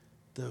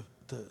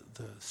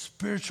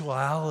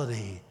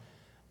spirituality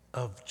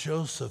of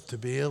Joseph to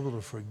be able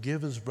to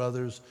forgive his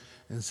brothers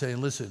and say,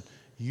 listen,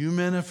 you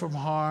meant it from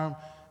harm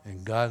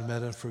and God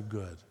meant it for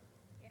good.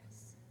 Yes.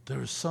 There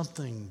was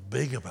something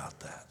big about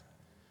that.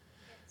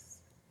 Yes.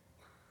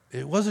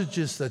 It wasn't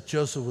just that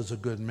Joseph was a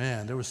good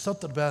man. There was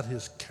something about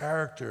his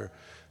character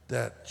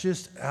that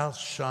just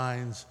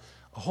outshines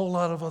a whole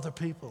lot of other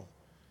people.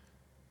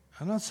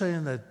 I'm not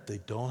saying that they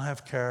don't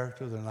have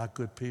character, they're not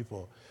good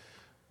people.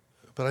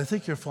 But I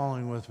think you're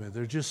following with me.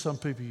 There are just some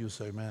people you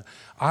say, man,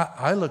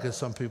 I look at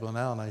some people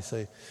now and I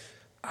say,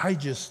 I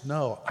just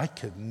know I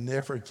could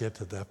never get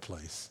to that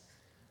place.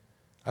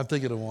 I'm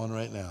thinking of one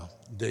right now,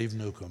 Dave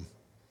Newcomb,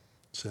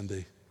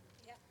 Cindy.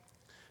 Yeah.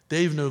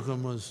 Dave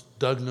Newcomb was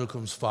Doug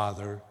Newcomb's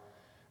father.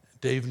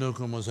 Dave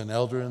Newcomb was an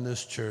elder in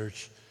this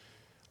church.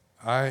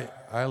 I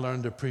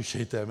learned to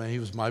appreciate that man. He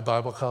was my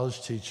Bible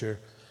college teacher.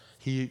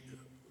 He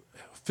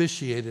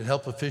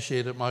help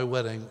officiate at my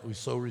wedding. We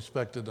so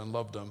respected and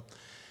loved him.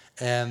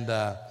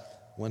 And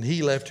when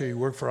he left here, he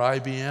worked for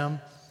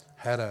IBM,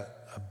 had a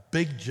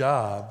big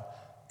job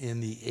in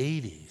the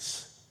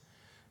 80s.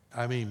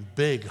 I mean,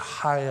 big,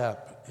 high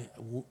up.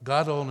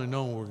 God only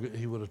knows where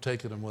he would have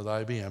taken him with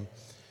IBM.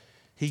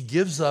 He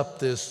gives up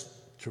this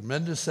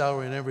tremendous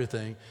salary and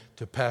everything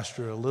to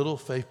pastor a little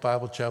Faith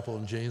Bible Chapel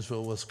in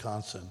Janesville,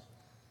 Wisconsin.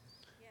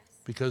 Yes.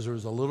 Because there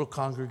was a little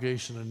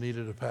congregation that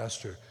needed a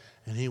pastor,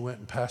 and he went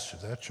and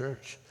pastored that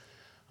church.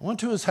 I went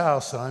to his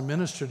house, and I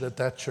ministered at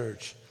that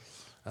church.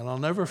 And I'll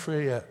never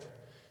forget,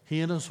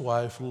 he and his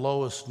wife,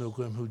 Lois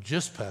Newcomb, who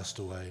just passed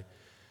away,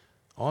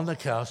 on the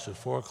couch at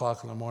 4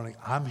 o'clock in the morning,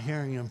 I'm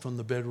hearing him from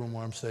the bedroom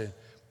where I'm saying,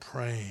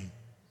 praying.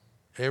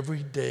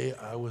 Every day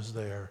I was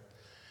there.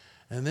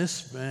 And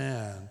this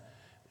man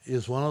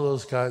is one of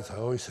those guys, I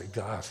always say,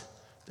 God,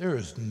 there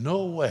is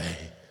no way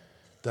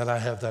that I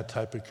have that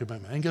type of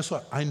commitment. And guess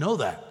what? I know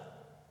that.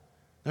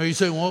 Now you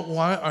say, well,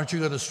 why aren't you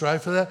going to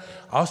strive for that?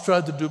 I'll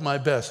strive to do my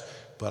best,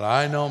 but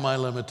I know my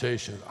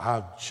limitations.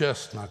 I'm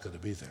just not going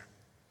to be there.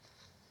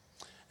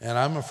 And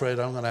I'm afraid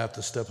I'm going to have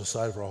to step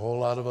aside for a whole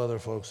lot of other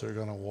folks that are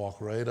going to walk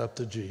right up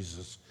to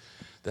Jesus,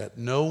 that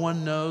no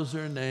one knows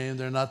their name.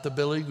 They're not the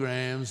Billy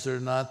Grahams.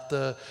 They're not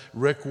the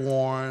Rick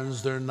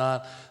Warrens. They're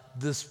not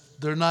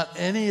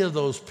any of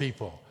those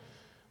people.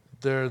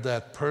 They're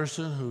that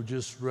person who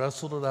just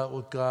wrestled it out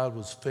with God,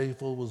 was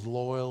faithful, was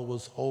loyal,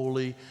 was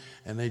holy,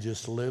 and they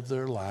just lived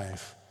their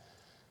life,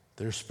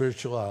 their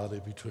spirituality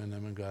between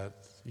them and God.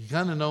 You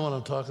kind of know what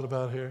I'm talking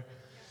about here?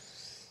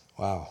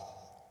 Wow.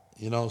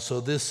 You know, so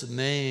this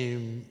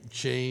name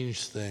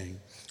change thing.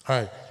 All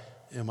right,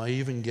 am I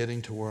even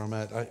getting to where I'm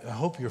at? I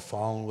hope you're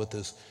following with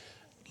this.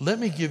 Let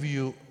me give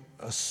you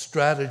a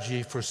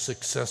strategy for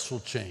successful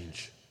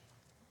change.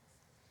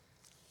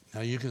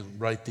 Now, you can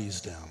write these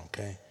down,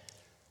 okay?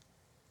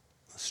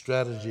 A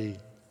strategy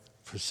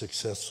for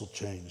successful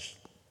change.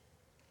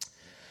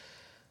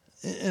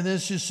 And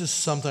this is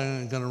just something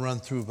I'm going to run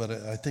through, but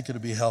I think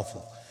it'll be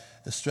helpful.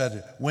 A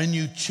strategy. When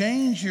you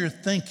change your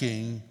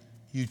thinking,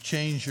 you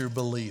change your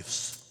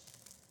beliefs.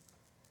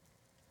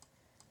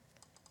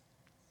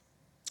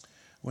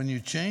 When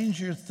you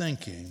change your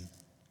thinking,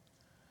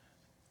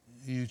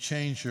 you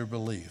change your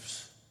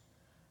beliefs.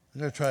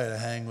 I'm going to try to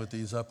hang with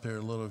these up here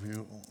a little if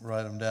you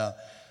write them down.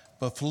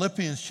 But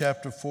Philippians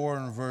chapter 4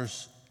 and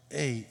verse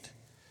 8,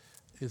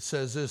 it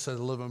says this in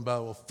the Living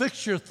Bible.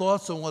 Fix your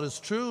thoughts on what is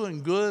true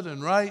and good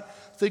and right.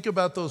 Think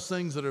about those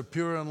things that are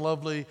pure and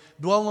lovely.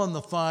 Dwell on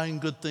the fine,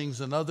 good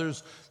things in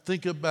others.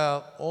 Think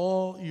about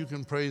all you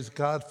can praise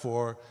God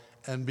for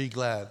and be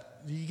glad.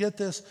 Do you get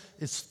this?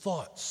 It's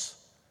thoughts.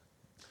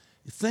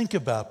 Think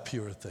about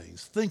pure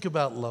things. Think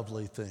about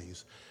lovely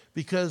things.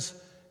 Because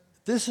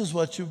this is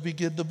what you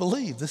begin to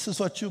believe. This is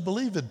what you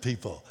believe in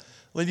people.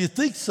 When you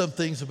think some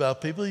things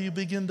about people, you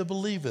begin to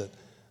believe it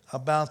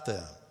about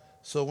them.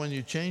 So when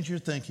you change your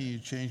thinking, you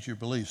change your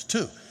beliefs.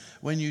 2,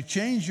 when you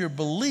change your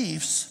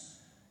beliefs,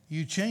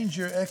 you change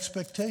your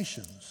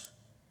expectations.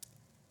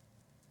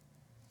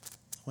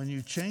 When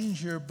you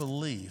change your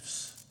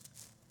beliefs,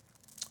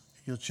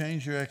 you'll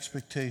change your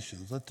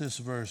expectations. Let this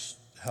verse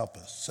help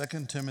us.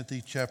 2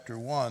 Timothy chapter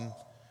 1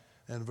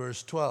 and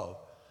verse 12.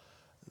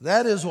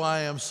 That is why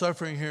I am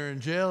suffering here in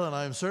jail, and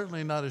I am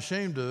certainly not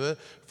ashamed of it,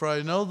 for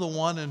I know the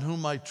one in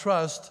whom I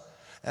trust,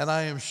 and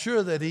I am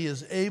sure that he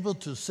is able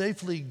to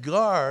safely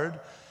guard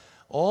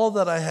all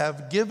that I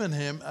have given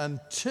him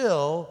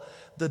until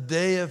the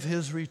day of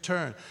his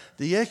return.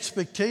 The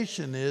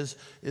expectation is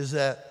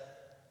that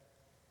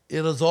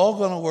it is all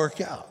going to work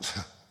out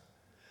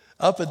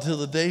up until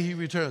the day he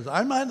returns.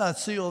 I might not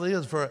see all he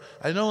is, for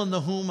I know in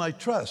the whom I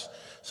trust.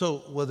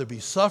 So whether it be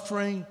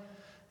suffering,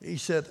 he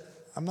said,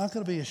 I'm not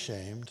going to be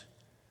ashamed.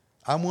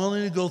 I'm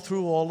willing to go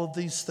through all of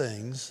these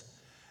things,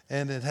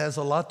 and it has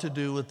a lot to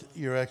do with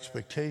your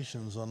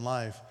expectations on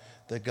life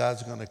that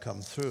God's going to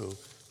come through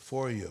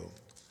for you.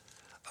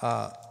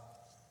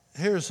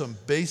 Here are some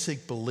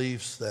basic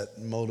beliefs that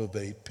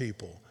motivate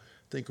people.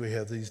 I think we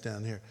have these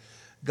down here.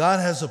 God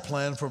has a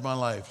plan for my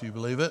life. Do you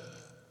believe it?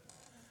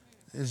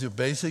 These are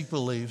basic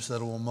beliefs that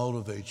will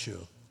motivate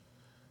you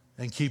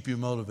and keep you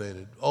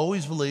motivated.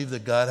 Always believe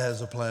that God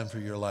has a plan for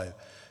your life.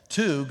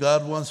 2,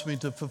 God wants me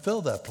to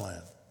fulfill that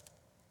plan.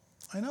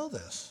 I know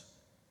this,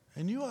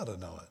 and you ought to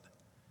know it.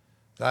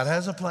 God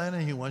has a plan,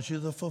 and he wants you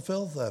to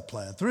fulfill that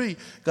plan. 3,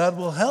 God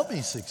will help me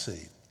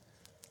succeed.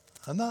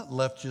 I'm not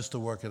left just to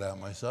work it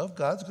out myself.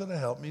 God's going to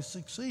help me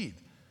succeed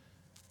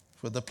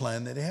for the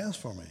plan that he has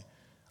for me.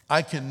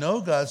 I can know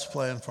God's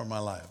plan for my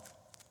life.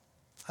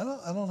 I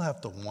don't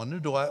have to wonder,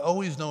 do I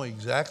always know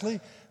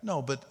exactly?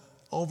 No, but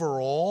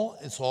overall,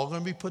 it's all going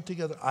to be put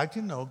together. I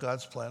can know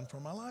God's plan for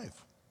my life.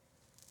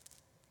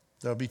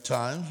 There'll be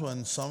times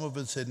when some of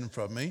it's hidden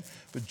from me,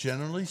 but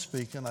generally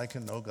speaking, I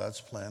can know God's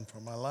plan for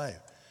my life.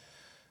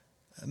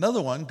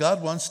 Another one,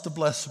 God wants to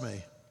bless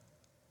me.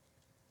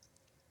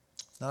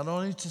 Not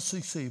only to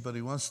succeed, but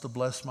he wants to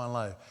bless my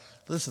life.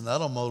 Listen,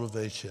 that'll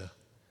motivate you.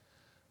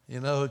 You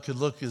know, it could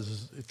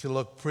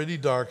look pretty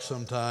dark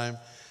sometime,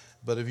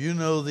 But if you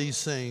know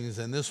these things,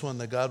 and this one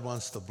that God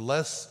wants to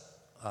bless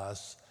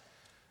us,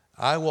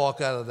 I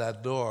walk out of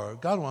that door,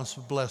 God wants to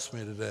bless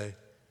me today.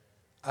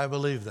 I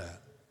believe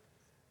that.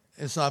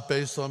 It's not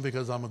based on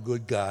because I'm a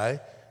good guy.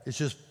 It's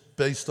just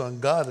based on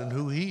God and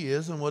who he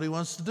is and what he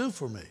wants to do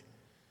for me.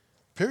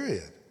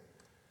 Period.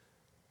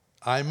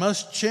 I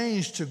must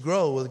change to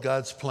grow with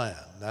God's plan.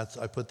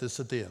 I put this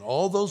at the end.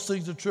 All those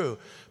things are true,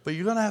 but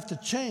you're going to have to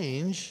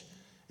change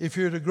if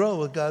you're to grow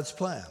with God's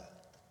plan.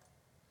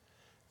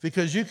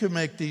 Because you can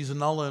make these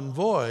null and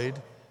void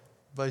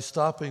by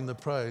stopping the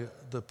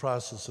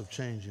process of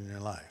change in your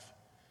life.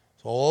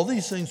 So all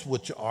these things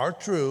which are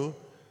true,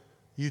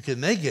 you can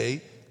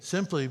negate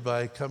simply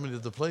by coming to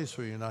the place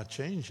where you're not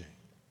changing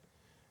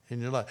in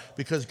your life.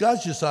 Because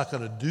God's just not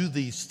going to do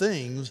these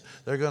things.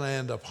 They're going to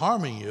end up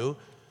harming you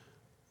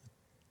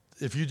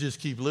if you just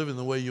keep living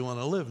the way you want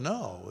to live.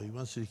 No, he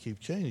wants you to keep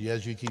changing.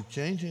 As you keep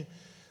changing,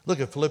 look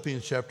at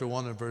Philippians chapter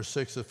 1 and verse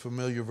 6, a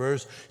familiar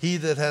verse. He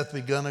that hath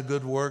begun a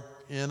good work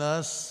in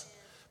us,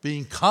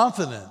 being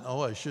confident,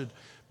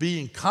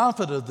 being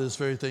confident of this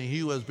very thing, he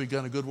who has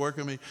begun a good work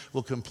in me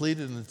will complete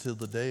it until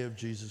the day of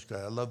Jesus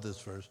Christ. I love this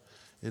verse.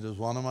 It is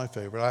one of my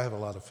favorites. I have a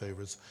lot of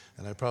favorites,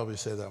 and I probably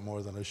say that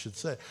more than I should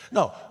say.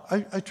 No,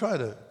 I try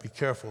to be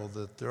careful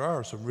that there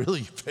are some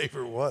really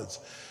favorite ones.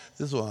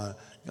 This one,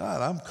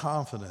 God, I'm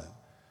confident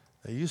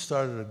that you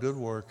started a good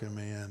work in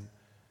me, and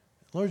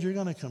Lord, you're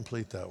going to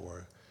complete that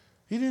work.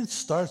 He didn't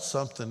start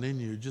something in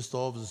you just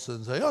all of a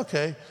sudden say,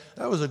 okay,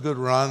 that was a good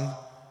run.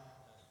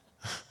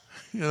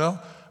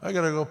 I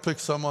got to go pick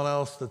someone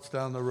else that's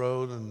down the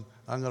road, and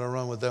I'm going to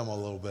run with them a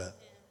little bit.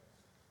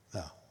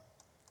 No.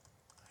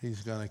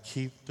 He's going to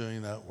keep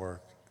doing that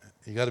work.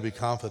 You got to be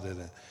confident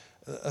in it.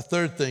 A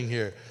third thing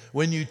here,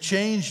 when you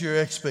change your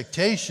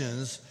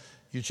expectations,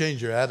 you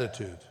change your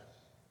attitude.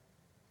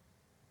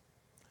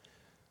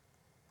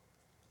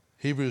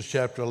 Hebrews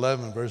chapter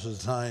 11,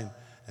 verses 9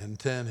 and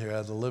 10 here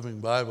out of the Living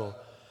Bible.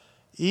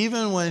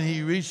 Even when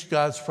he reached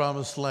God's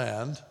promised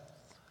land,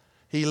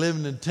 he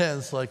lived in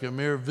tents like a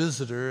mere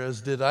visitor,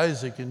 as did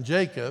Isaac and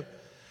Jacob,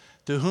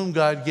 to whom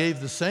God gave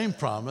the same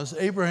promise.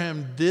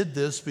 Abraham did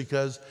this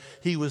because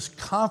he was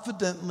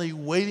confidently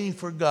waiting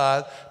for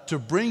God to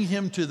bring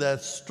him to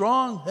that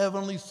strong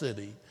heavenly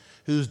city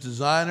whose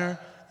designer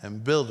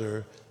and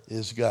builder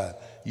is God.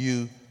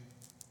 You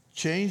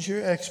change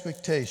your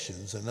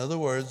expectations. In other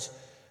words,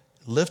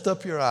 lift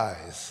up your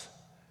eyes.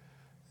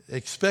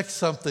 Expect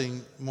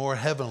something more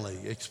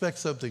heavenly. Expect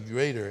something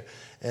greater.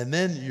 And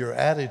then your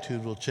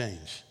attitude will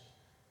change.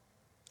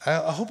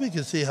 I hope you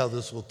can see how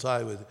this will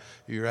tie with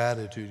your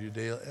attitude, your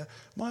daily.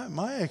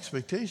 My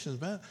expectations,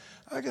 man,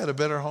 I got a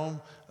better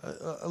home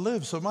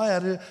live. So my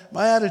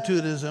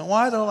attitude isn't,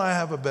 why don't I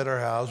have a better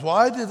house?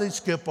 Why did they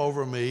skip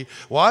over me?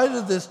 Why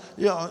did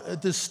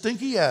this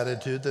stinky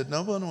attitude that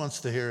no one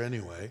wants to hear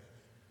anyway?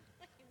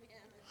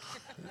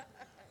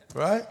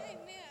 Right?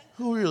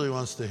 Who really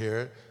wants to hear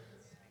it?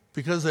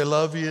 Because they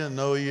love you and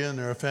know you and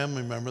they're a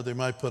family member, they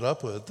might put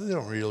up with it. They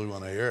don't really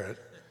want to hear it.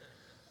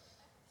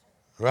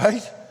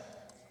 Right?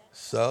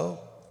 So,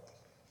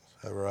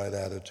 have a right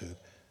attitude.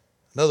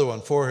 Another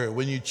one, 4 here.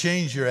 When you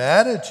change your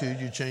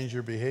attitude, you change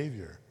your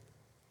behavior.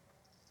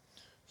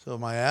 So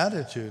my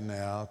attitude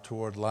now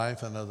toward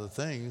life and other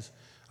things,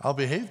 I'll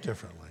behave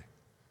differently.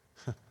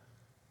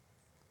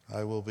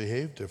 I will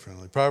behave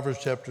differently. Proverbs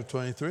chapter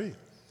 23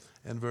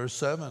 and verse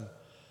 7.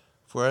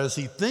 For as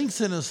he thinks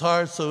in his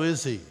heart, so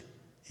is he.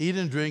 Eat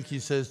and drink, he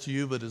says to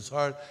you, but his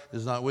heart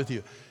is not with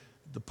you.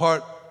 The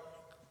part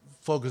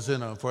focus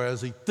in on, for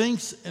as he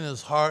thinks in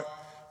his heart,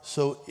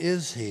 so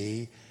is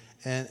he.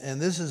 And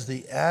this is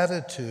the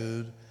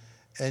attitude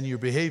and your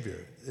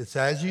behavior. It's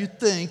as you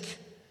think,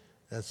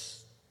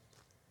 that's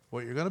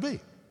what you're going to be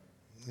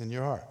in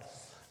your heart.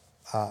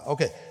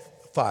 Okay,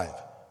 5.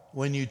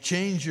 When you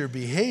change your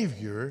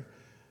behavior,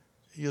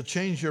 you'll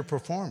change your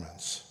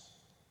performance.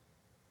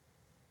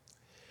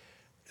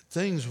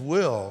 Things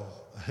will,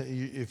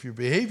 if your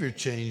behavior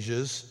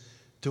changes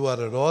to what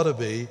it ought to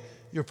be,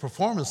 your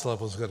performance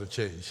level is going to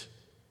change.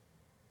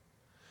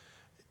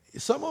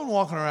 Someone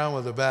walking around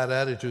with a bad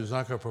attitude is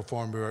not going to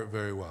perform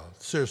very well.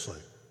 Seriously.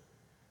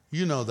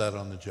 You know that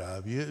on the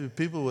job.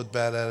 People with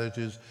bad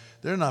attitudes,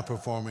 they're not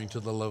performing to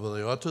the level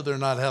they ought to. They're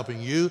not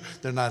helping you.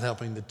 They're not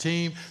helping the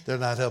team. They're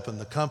not helping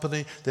the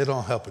company. They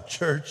don't help a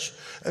church.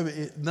 I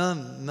mean,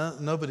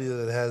 nobody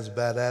that has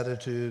bad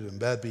attitude and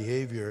bad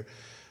behavior.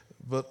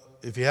 But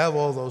if you have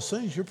all those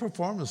things, your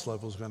performance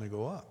level is going to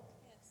go up.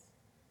 Yes.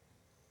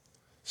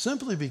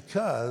 Simply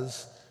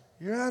because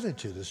your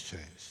attitude has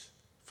changed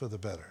for the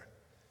better.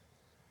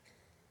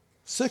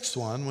 6th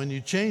one, when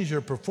you change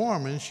your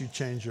performance, you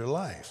change your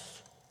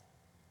life.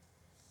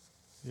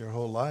 Your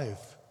whole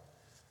life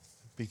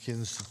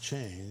begins to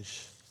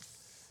change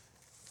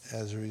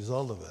as a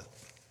result of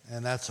it.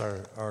 And that's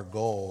our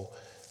goal,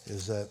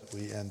 is that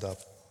we end up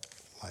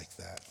like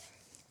that.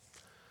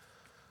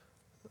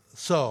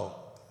 So,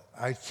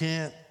 I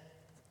can't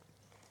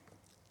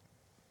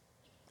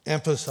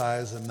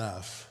emphasize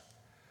enough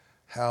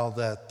how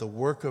that the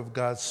work of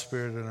God's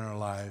Spirit in our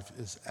life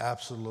is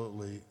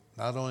absolutely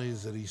Not only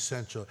is it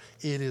essential,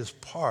 it is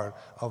part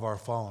of our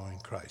following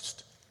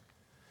Christ.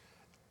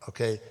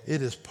 Okay?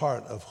 It is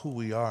part of who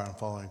we are in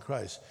following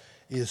Christ,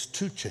 is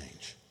to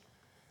change.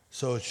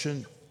 So it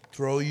shouldn't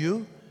throw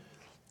you.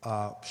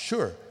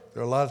 Sure,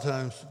 there are a lot of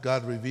times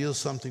God reveals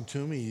something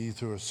to me, either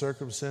through a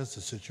circumstance,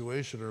 a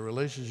situation, or a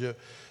relationship,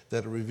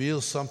 that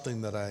reveals something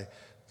that I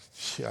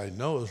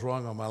know is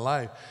wrong in my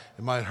life.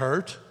 It might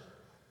hurt.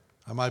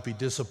 I might be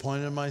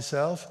disappointed in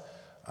myself.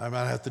 I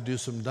might have to do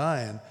some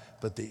dying.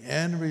 But the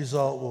end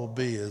result will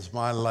be is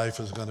my life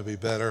is going to be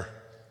better.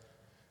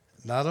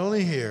 Not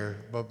only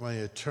here, but my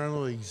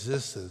eternal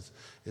existence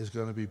is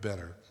going to be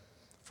better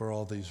for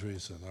all these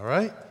reasons. All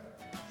right?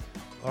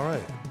 All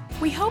right.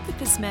 We hope that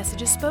this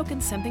message has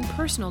spoken something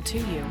personal to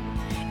you.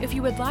 If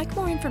you would like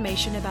more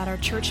information about our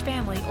church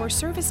family or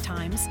service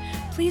times,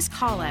 please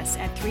call us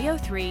at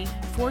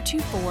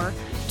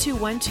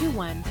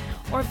 303-424-2121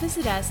 or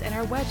visit us at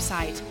our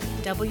website,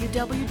 www.fbci.org.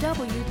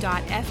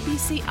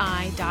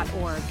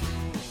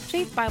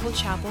 Faith Bible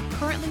Chapel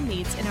currently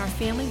meets in our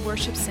Family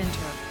Worship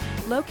Center,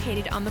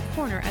 located on the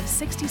corner of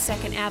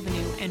 62nd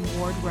Avenue and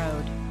Ward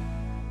Road.